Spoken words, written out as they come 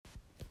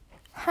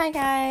Hi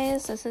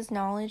guys, this is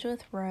Knowledge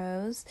with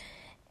Rose,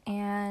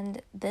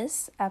 and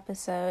this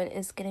episode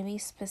is going to be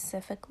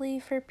specifically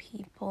for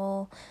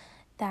people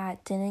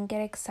that didn't get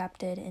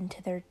accepted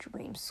into their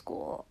dream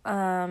school.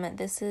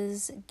 This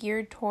is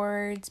geared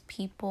towards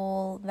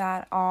people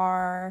that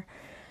are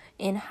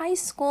in high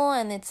school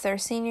and it's their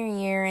senior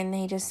year and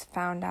they just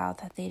found out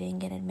that they didn't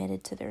get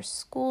admitted to their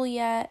school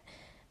yet.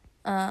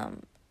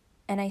 And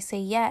I say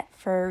yet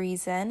for a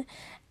reason.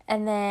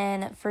 And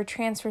then for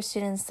transfer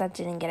students that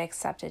didn't get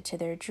accepted to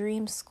their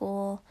dream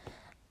school.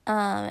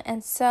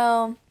 And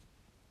so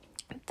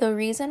the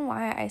reason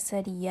why I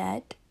said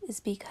yet is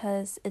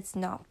because it's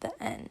not the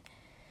end.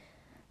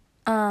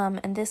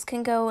 And this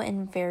can go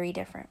in very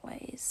different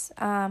ways.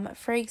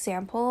 For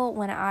example,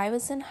 when I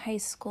was in high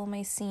school,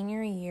 my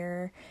senior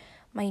year,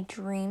 my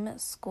dream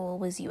school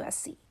was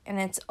USC. And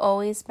it's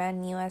always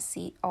been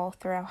USC all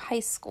throughout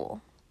high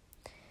school.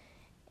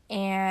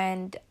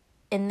 And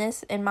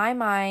in my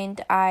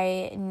mind,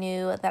 I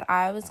knew that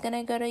I was going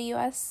to go to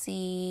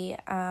USC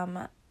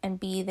and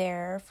be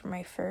there for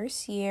my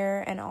first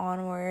year and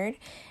onward,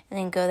 and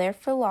then go there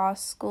for law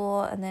school.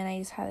 And then I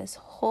just had this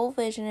whole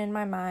vision in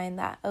my mind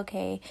that,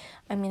 okay,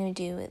 I'm going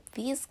to do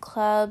these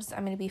clubs.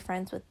 I'm going to be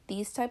friends with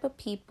these type of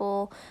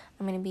people.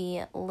 I'm going to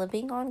be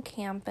living on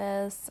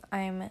campus.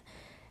 I'm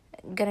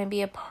going to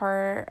be a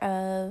part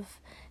of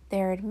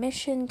their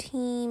admission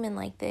team and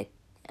like the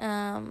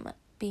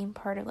being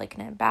part of like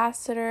an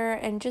ambassador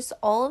and just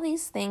all of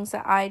these things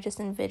that I just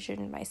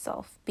envisioned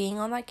myself being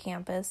on that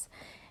campus,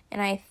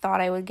 and I thought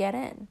I would get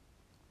in.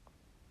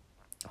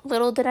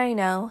 Little did I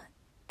know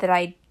that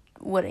I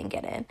wouldn't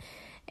get in,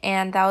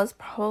 and that was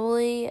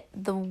probably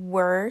the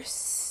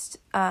worst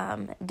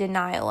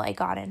denial I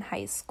got in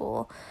high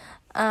school,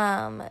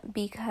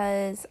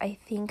 because I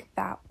think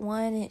that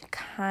one, it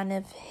kind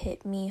of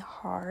hit me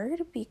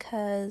hard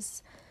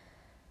because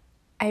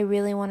I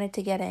really wanted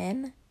to get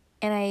in.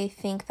 And I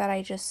think that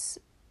I just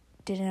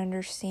didn't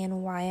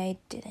understand why I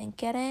didn't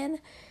get in.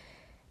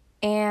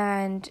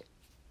 And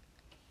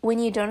when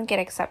you don't get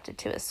accepted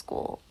to a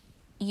school,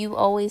 you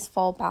always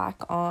fall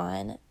back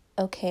on,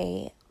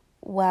 okay,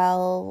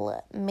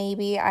 well,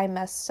 maybe I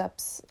messed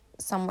up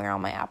somewhere on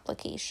my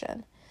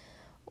application.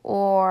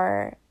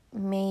 Or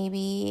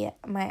maybe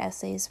my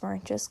essays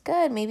weren't just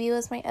good. Maybe it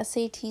was my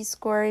SAT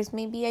scores.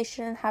 Maybe I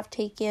shouldn't have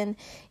taken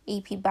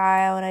AP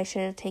Bio and I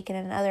should have taken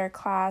another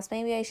class.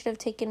 Maybe I should have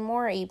taken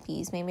more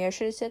APs. Maybe I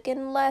should have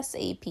taken less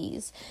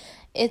APs.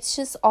 It's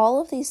just all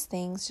of these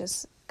things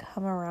just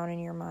come around in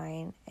your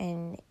mind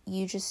and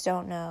you just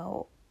don't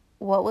know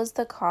what was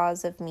the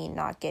cause of me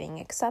not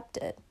getting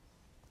accepted.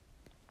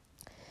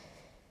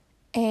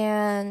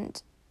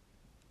 And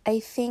I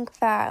think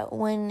that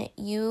when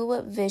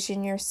you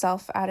vision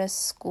yourself at a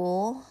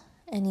school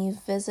and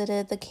you've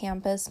visited the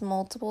campus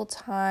multiple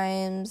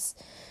times,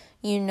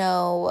 you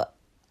know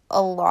a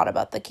lot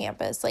about the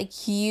campus.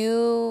 Like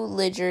you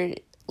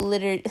literally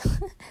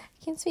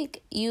I can't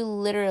speak. You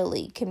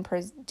literally can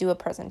do a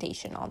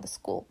presentation on the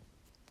school.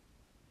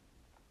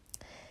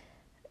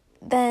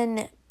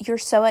 Then you're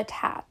so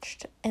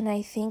attached. And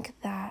I think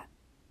that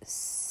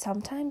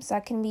sometimes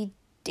that can be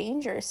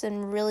dangerous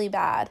and really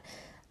bad.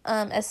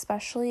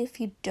 Especially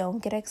if you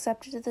don't get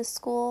accepted to the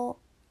school,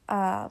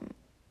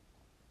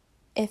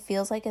 it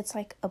feels like it's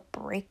like a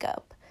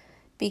breakup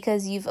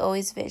because you've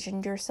always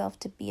visioned yourself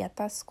to be at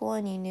that school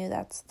and you knew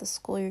that's the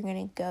school you're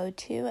going to go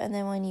to. And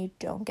then when you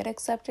don't get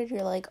accepted,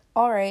 you're like,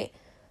 all right,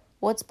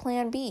 what's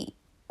plan B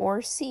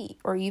or C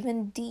or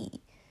even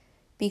D?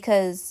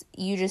 Because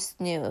you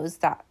just knew it was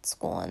that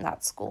school and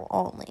that school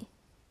only.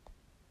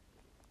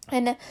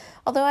 And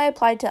although I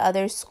applied to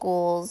other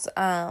schools,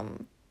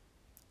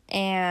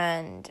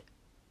 and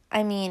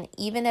I mean,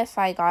 even if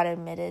I got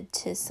admitted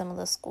to some of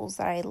the schools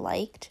that I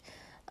liked,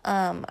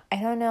 I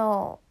don't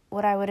know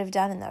what I would have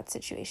done in that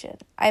situation.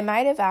 I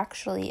might have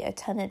actually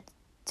attended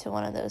to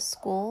one of those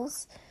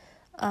schools,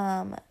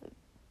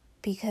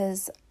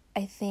 because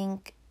I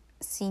think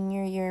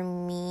senior year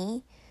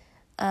me,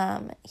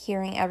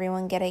 hearing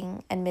everyone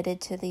getting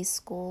admitted to these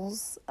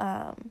schools,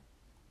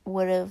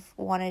 would have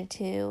wanted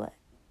to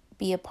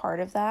be a part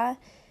of that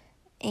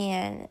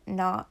and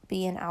not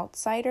be an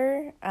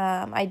outsider.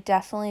 I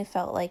definitely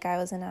felt like I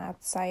was an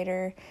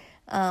outsider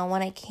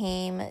when it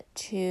came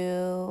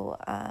to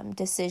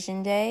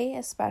decision day,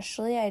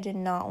 especially. I did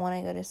not want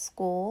to go to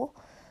school.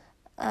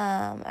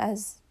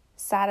 As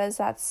sad as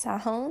that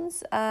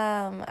sounds,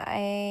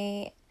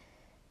 I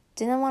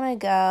didn't want to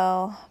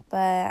go, but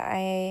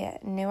I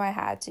knew I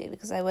had to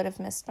because I would have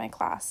missed my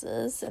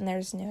classes, and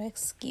there's no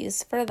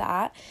excuse for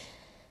that.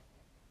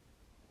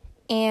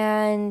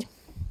 And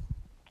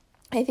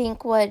I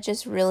think what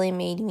just really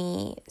made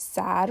me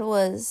sad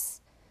was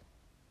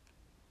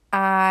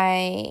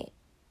I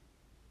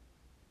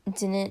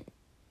didn't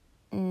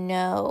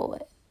know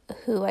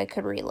who I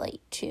could relate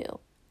to.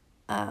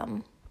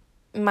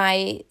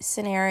 My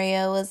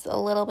scenario was a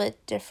little bit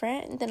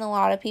different than a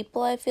lot of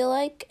people, I feel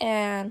like,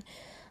 and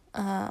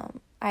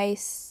I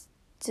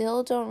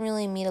still don't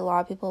really meet a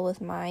lot of people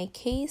with my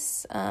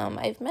case.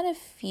 I've met a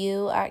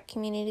few at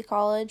community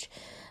college,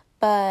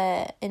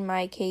 But in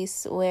my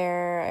case,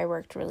 where I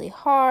worked really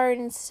hard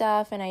and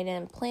stuff, and I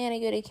didn't plan to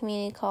go to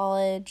community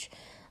college,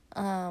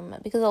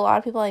 because a lot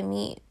of people I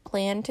meet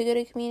plan to go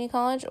to community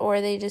college,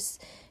 or they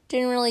just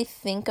didn't really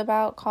think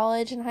about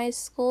college in high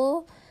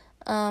school.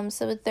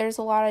 So there's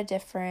a lot of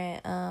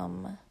different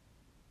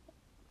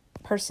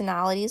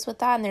personalities with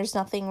that, and there's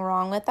nothing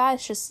wrong with that.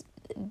 It's just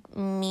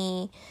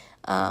me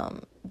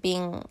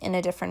being in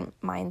a different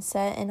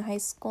mindset in high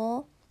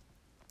school.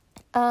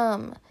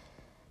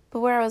 But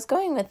where I was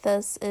going with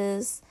this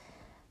is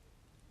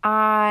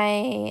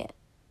I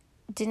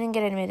didn't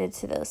get admitted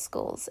to those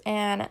schools.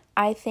 And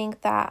I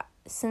think that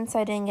since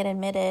I didn't get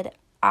admitted,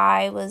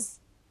 I was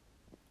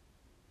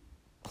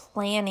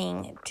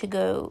planning to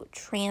go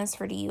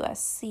transfer to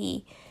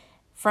USC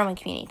from a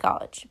community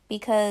college,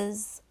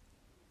 because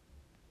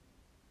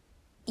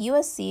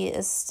USC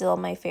is still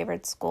my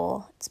favorite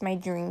school. It's my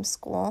dream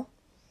school.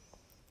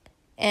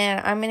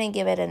 And I'm going to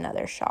give it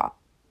another shot.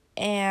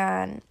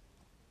 And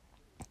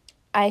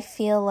I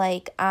feel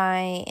like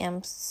I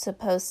am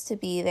supposed to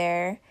be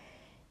there.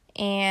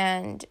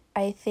 And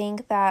I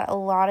think that a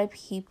lot of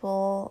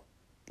people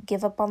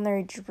give up on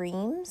their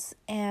dreams.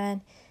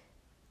 And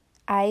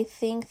I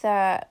think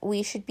that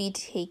we should be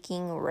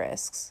taking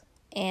risks.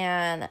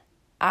 And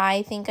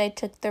I think I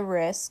took the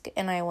risk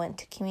and I went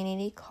to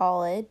community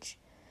college.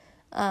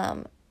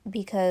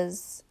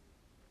 Because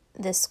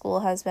this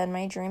school has been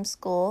my dream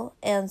school,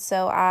 and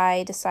so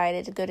I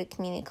decided to go to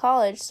community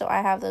college, so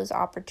I have those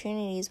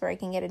opportunities where I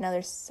can get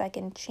another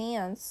second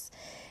chance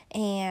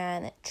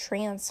and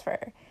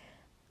transfer.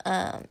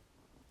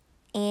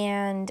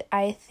 And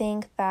I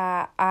think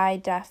that I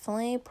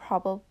definitely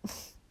probably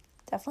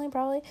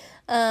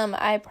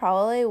I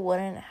probably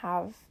wouldn't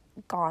have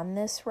gone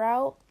this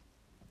route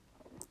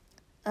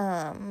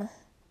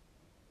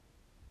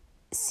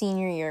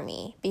senior year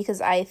me,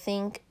 because I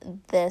think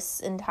this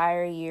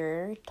entire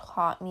year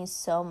taught me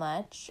so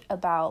much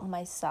about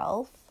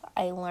myself.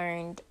 I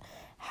learned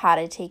how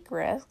to take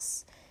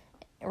risks.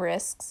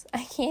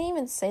 I can't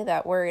even say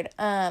that word.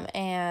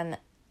 And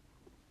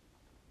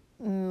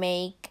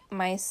make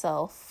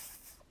myself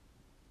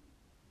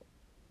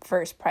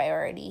first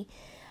priority.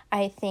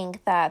 I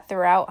think that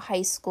throughout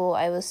high school,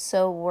 I was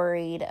so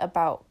worried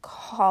about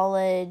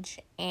college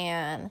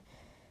and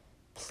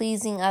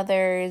pleasing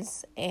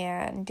others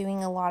and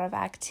doing a lot of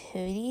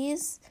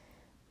activities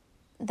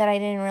that I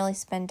didn't really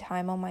spend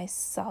time on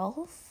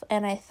myself,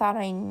 and I thought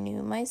I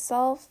knew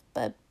myself,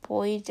 but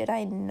boy did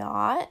I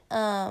not.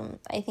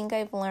 I think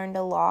I've learned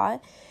a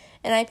lot,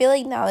 and I feel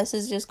like now this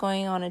is just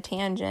going on a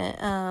tangent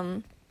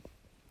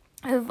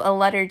of a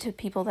letter to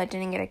people that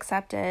didn't get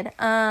accepted,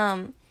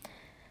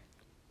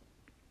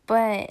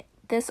 but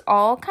this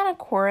all kind of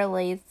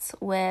correlates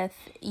with,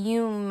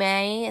 you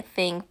may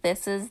think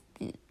this is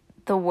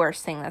the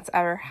worst thing that's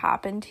ever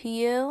happened to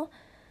you.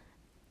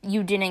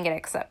 You didn't get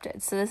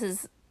accepted. So this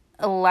is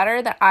a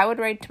letter that I would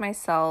write to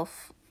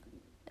myself,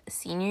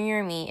 senior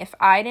year me. If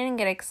I didn't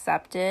get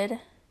accepted,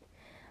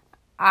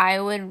 I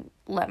would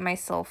let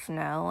myself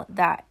know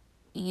that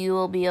you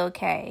will be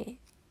okay.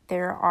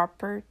 There are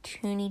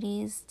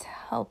opportunities to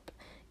help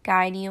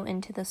guide you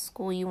into the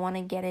school you want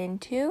to get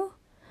into,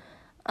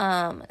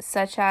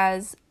 such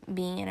as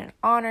being in an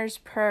honors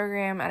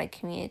program at a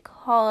community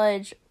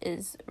college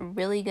is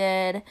really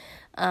good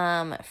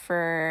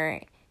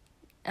for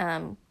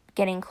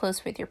getting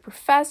close with your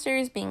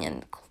professors, being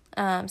in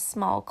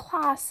small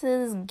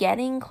classes,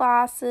 getting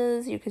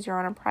classes because you're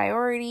on a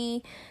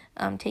priority,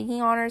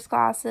 taking honors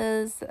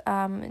classes,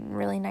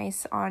 really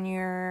nice on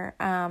your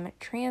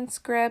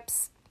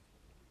transcripts.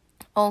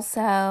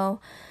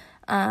 Also,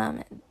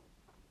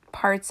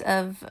 parts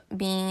of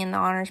being in the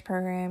honors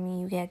program,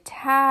 you get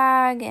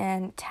TAG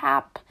and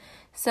TAP.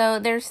 So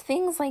there's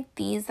things like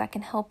these that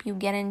can help you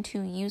get into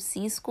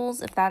UC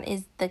schools if that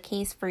is the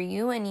case for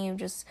you and you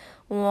just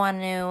want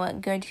to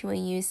go to a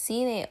UC.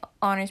 The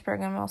honors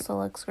program also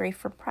looks great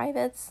for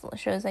privates. It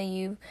shows that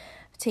you've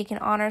taken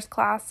honors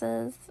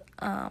classes.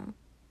 But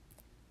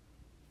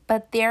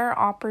there are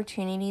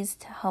opportunities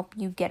to help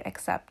you get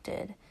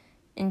accepted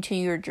into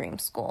your dream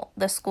school,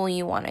 the school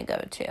you want to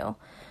go to.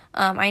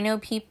 I know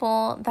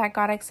people that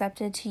got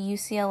accepted to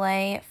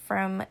UCLA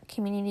from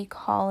community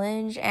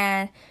college,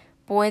 and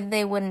boy,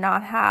 they would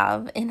not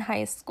have in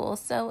high school.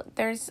 So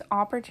there's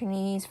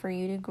opportunities for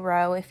you to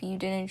grow. If you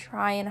didn't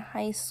try in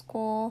high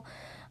school,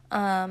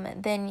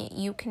 then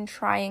you can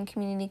try in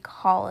community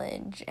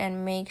college,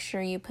 and make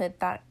sure you put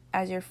that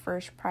as your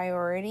first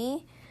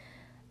priority.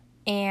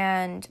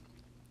 And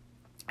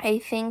I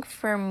think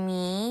for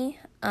me,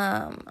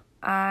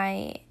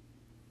 I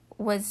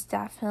was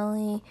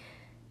definitely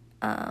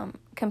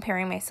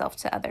comparing myself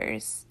to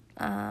others,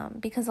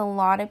 because a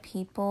lot of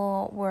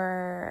people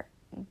were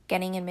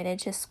getting admitted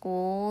to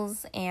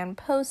schools and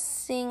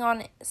posting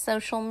on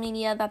social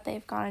media that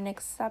they've gotten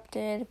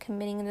accepted,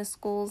 committing to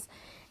schools.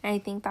 And I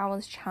think that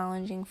was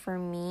challenging for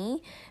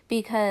me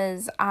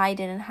because I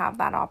didn't have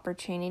that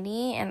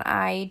opportunity, and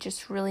I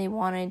just really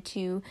wanted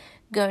to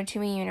go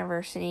to a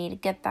university to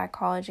get that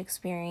college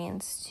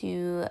experience,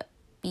 to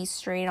be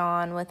straight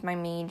on with my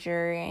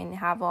major and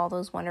have all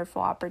those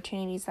wonderful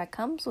opportunities that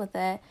comes with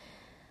it.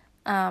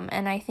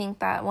 And I think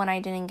that when I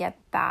didn't get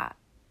that,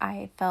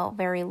 I felt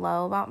very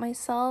low about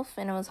myself,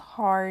 and it was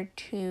hard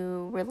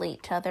to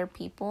relate to other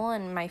people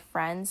and my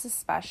friends,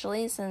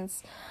 especially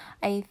since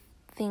I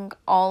think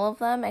all of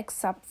them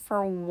except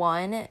for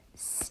one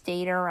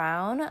stayed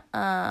around.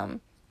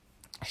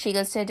 She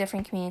goes to a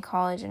different community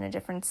college in a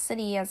different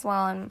city as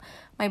well, and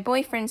my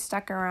boyfriend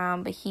stuck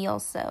around, but he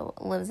also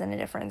lives in a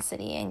different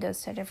city and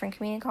goes to a different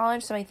community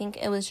college. So I think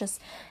it was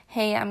just,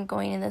 hey, I'm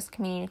going to this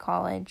community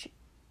college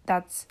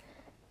that's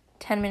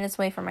 10 minutes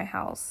away from my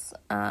house,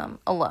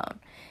 alone.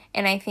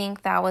 And I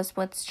think that was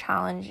what's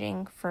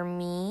challenging for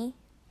me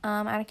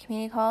at a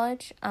community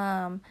college,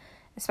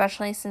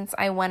 especially since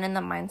I went in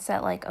the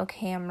mindset like,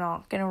 okay, I'm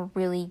not going to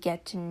really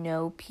get to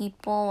know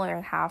people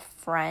or have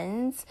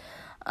friends.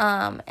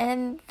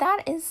 And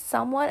that is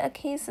somewhat a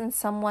case and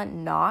somewhat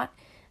not.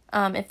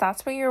 If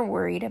that's what you're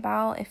worried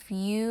about, if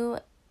you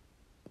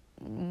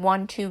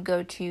want to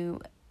go to,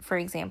 for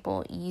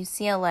example,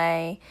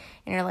 UCLA,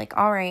 and you're like,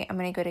 all right, I'm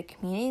going to go to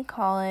community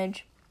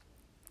college.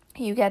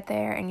 You get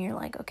there and you're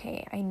like,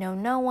 okay, I know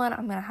no one.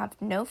 I'm going to have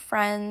no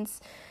friends.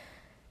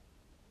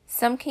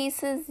 Some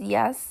cases,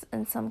 yes,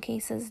 and some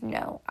cases,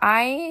 no.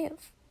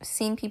 I've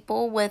seen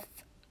people with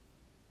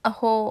a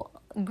whole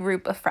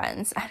group of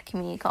friends at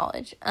community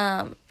college.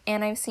 And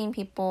I've seen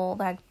people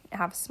that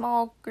have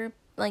small group,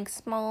 like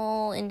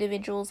small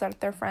individuals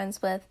that they're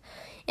friends with.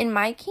 In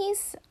my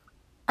case,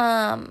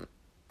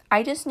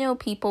 I just know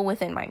people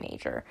within my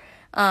major.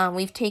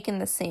 We've taken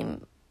the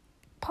same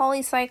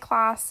poli-sci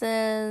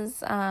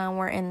classes.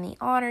 We're in the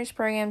honors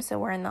program, so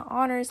we're in the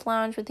honors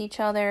lounge with each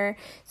other.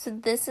 So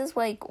this is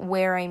like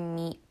where I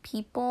meet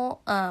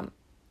people.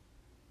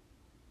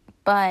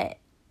 But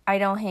I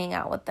don't hang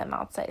out with them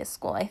outside of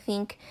school. I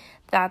think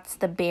that's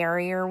the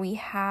barrier we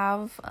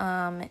have.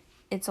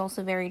 It's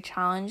also very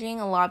challenging.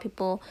 A lot of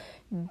people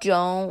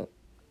don't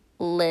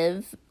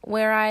live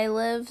where I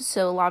live,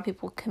 so a lot of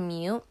people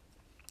commute.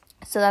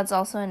 So that's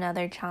also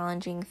another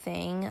challenging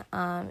thing.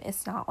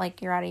 It's not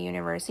like you're at a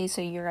university,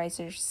 so you guys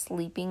are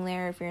sleeping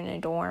there if you're in a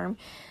dorm.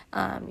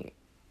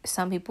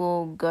 Some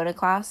people go to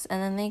class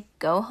and then they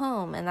go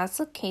home, and that's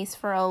the case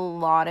for a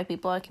lot of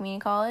people at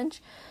community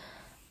college.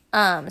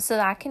 So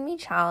that can be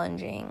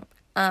challenging.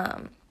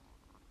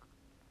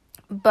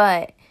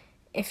 But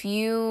if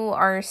you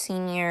are a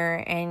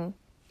senior and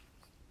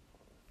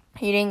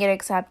you didn't get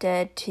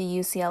accepted to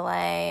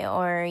UCLA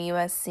or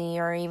USC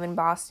or even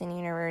Boston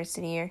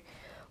University or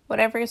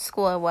whatever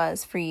school it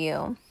was for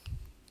you,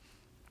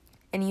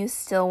 and you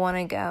still want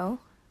to go,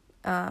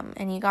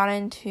 and you got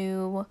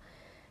into,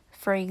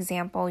 for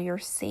example, your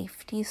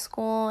safety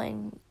school,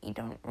 and you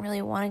don't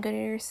really want to go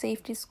to your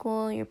safety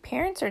school, your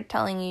parents are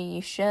telling you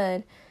you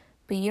should,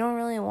 but you don't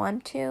really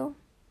want to,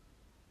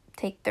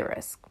 take the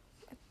risk.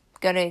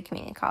 Go to a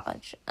community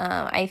college.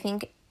 I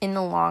think in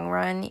the long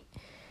run,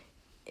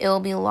 it'll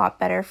be a lot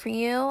better for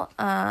you.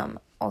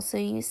 Also,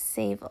 you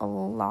save a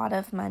lot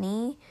of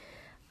money.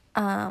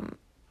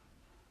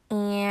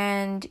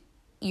 And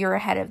you're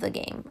ahead of the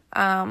game.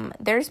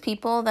 There's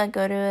people that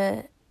go to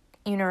a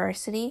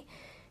university,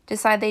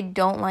 decide they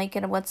don't like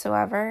it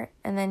whatsoever,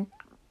 and then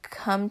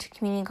come to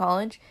community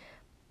college,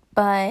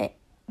 but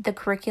the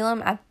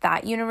curriculum at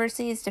that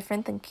university is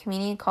different than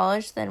community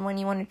college than when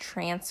you want to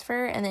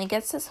transfer, and it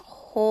gets this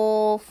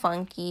whole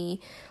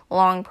funky,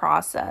 long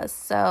process.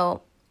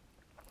 So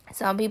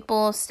some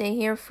people stay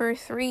here for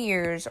 3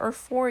 years or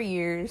 4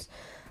 years.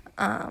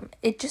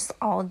 It just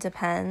all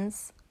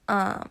depends.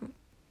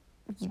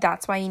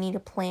 That's why you need to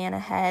plan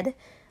ahead.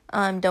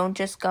 Don't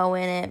just go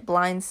in it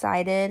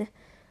blindsided.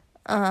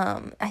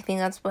 I think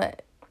that's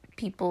what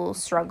people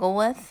struggle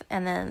with,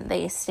 and then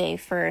they stay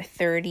for a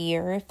third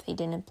year if they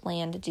didn't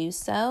plan to do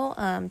so.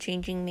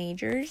 Changing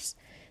majors.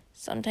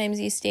 Sometimes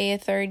you stay a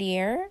third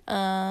year.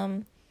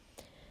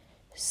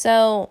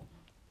 So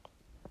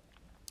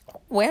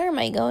where am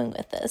I going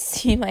with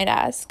this, you might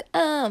ask?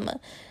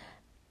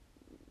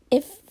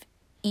 If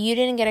you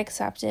didn't get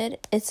accepted,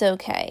 it's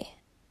okay.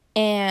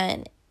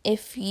 And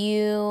if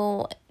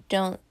you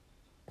don't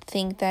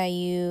think that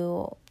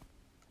you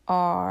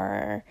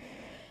are,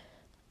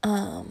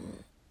 I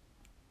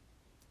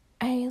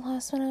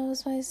lost what I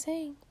was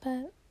saying,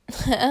 but,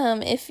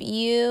 if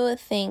you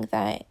think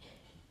that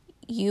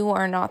you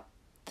are not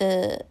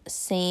the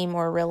same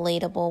or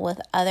relatable with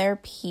other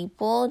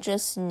people,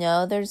 just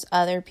know there's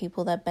other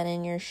people that have been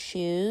in your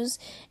shoes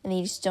and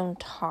they just don't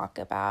talk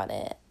about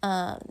it.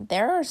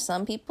 There are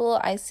some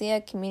people I see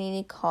at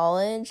community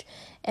college,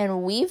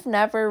 and we've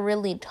never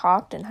really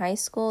talked in high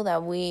school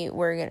that we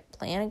were going to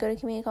plan to go to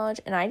community college,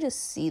 and I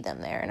just see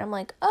them there and I'm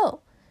like, oh,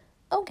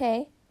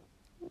 okay,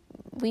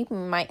 we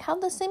might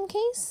have the same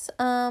case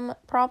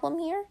problem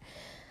here.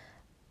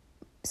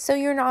 So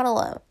you're not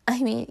alone.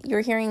 I mean,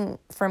 you're hearing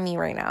from me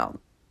right now.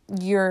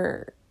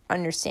 You're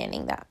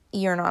understanding that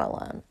you're not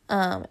alone.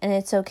 And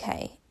it's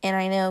okay. And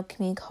I know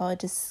community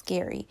college is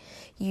scary.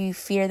 You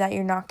fear that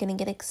you're not going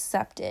to get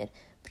accepted.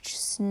 But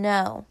just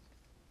know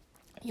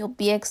You'll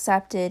be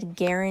accepted,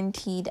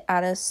 guaranteed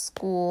at a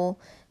school,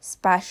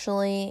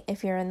 especially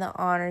if you're in the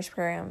honors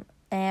program,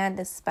 and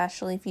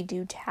especially if you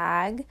do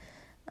tag.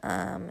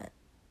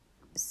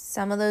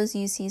 Some of those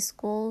UC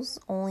schools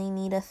only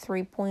need a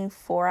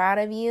 3.4 out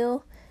of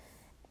you.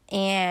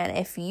 And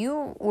if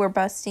you were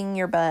busting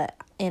your butt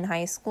in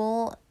high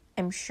school,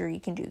 I'm sure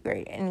you can do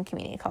great in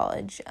community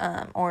college,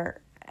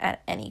 or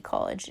at any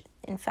college,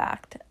 in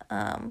fact.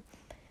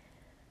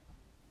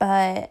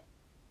 But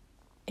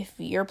if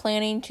you're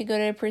planning to go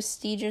to a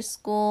prestigious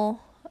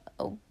school,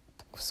 a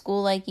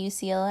school like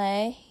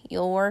UCLA,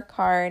 you'll work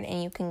hard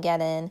and you can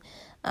get in.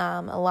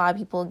 A lot of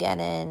people get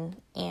in,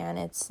 and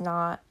it's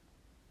not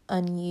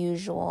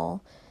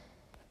unusual.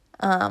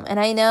 And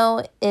I know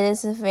it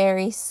is a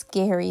very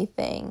scary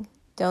thing.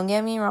 Don't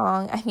get me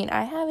wrong. I mean,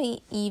 I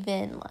haven't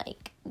even,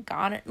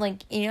 got it.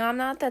 I'm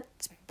not at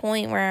that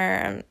point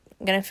where I'm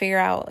going to figure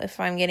out if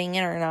I'm getting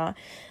in or not.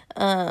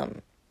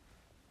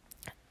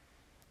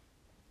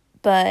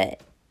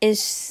 But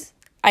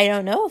I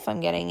don't know if I'm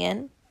getting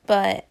in,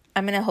 but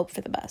I'm going to hope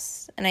for the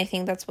best. And I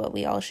think that's what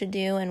we all should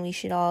do, and we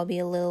should all be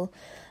a little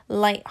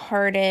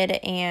lighthearted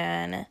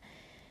and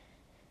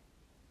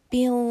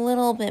be a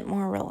little bit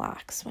more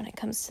relaxed when it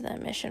comes to the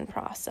admission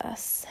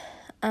process.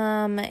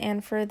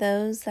 And for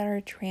those that are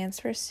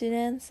transfer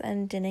students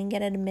and didn't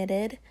get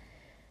admitted,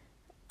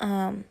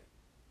 I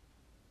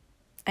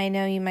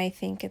know you might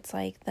think it's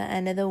like the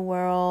end of the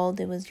world.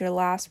 It was your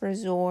last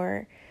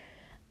resort.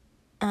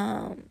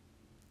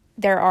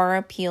 There are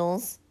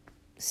appeals.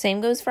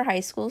 Same goes for high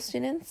school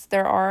students.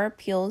 There are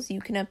appeals.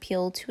 You can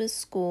appeal to a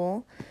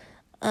school.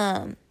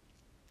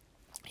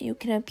 You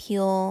can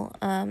appeal,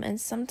 and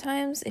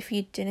sometimes if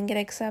you didn't get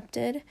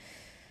accepted, I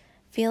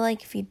feel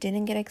like if you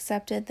didn't get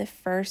accepted the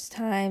first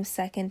time,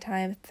 second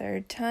time,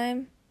 third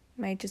time,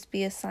 might just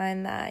be a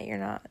sign that you're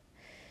not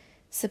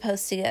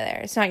supposed to go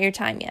there. It's not your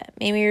time yet.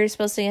 Maybe you're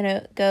supposed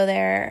to go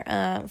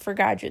there for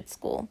graduate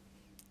school.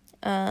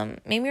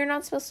 Maybe you're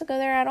not supposed to go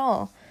there at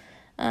all.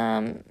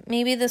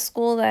 Maybe the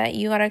school that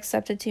you got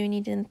accepted to and you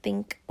didn't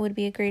think would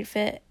be a great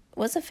fit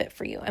was a fit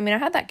for you. I mean, I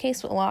had that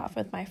case a lot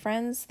with my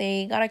friends.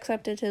 They got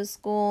accepted to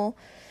school.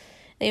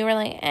 They were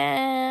like,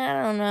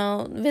 I don't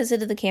know,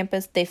 visited the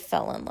campus. They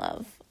fell in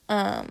love.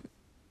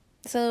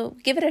 So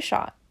give it a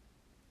shot.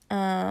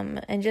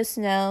 And just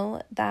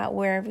know that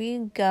wherever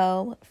you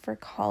go for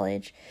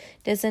college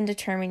doesn't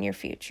determine your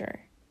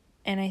future.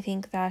 And I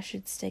think that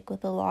should stick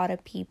with a lot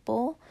of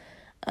people.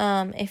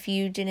 If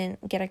you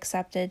didn't get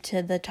accepted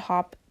to the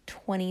top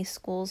 20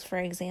 schools, for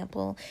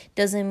example,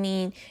 doesn't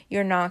mean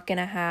you're not going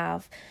to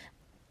have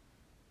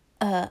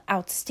a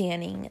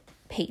outstanding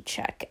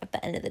paycheck at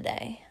the end of the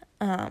day.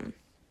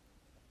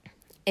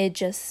 It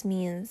just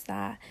means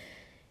that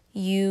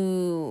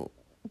you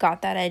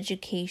got that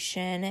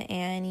education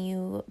and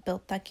you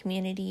built that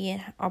community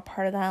and are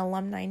part of that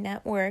alumni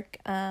network.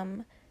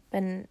 But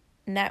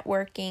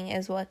networking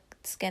is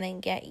what's going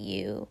to get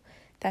you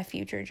that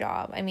future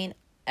job. I mean,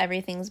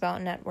 everything's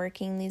about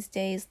networking these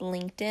days.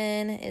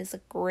 LinkedIn is a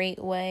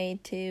great way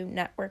to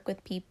network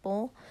with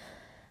people.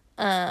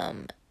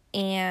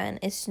 And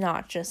it's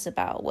not just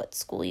about what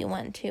school you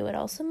went to. It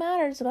also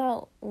matters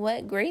about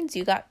what grades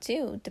you got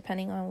too,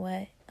 depending on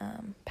what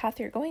path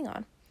you're going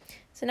on.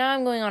 So now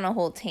I'm going on a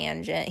whole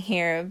tangent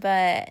here,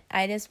 but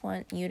I just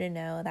want you to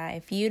know that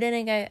if you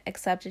didn't get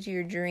accepted to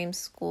your dream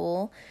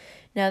school,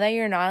 know that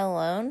you're not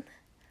alone.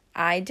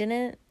 I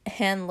didn't,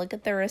 and look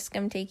at the risk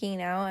I'm taking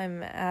now.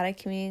 I'm at a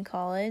community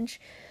college,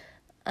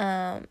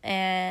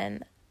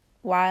 and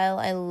while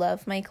I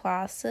love my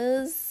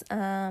classes,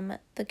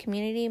 the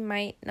community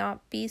might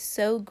not be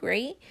so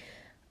great.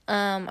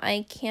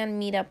 I can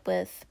meet up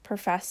with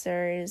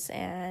professors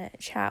and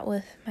chat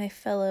with my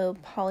fellow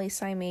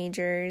poli-sci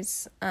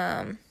majors.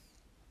 At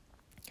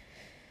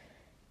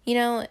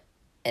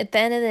the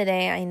end of the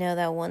day, I know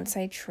that once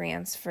I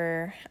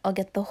transfer, I'll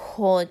get the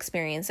whole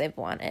experience I've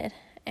wanted.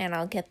 And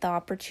I'll get the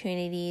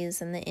opportunities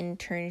and the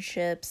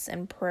internships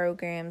and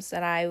programs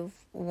that I've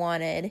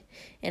wanted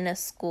in a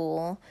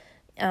school.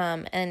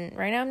 And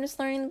right now I'm just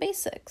learning the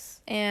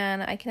basics.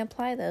 And I can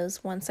apply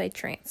those once I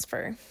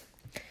transfer.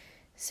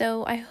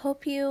 So I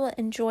hope you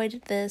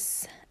enjoyed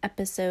this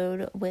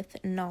episode with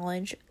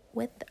Knowledge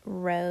with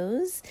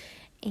Rose.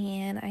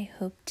 And I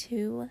hope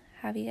to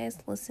have you guys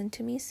listen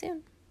to me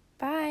soon.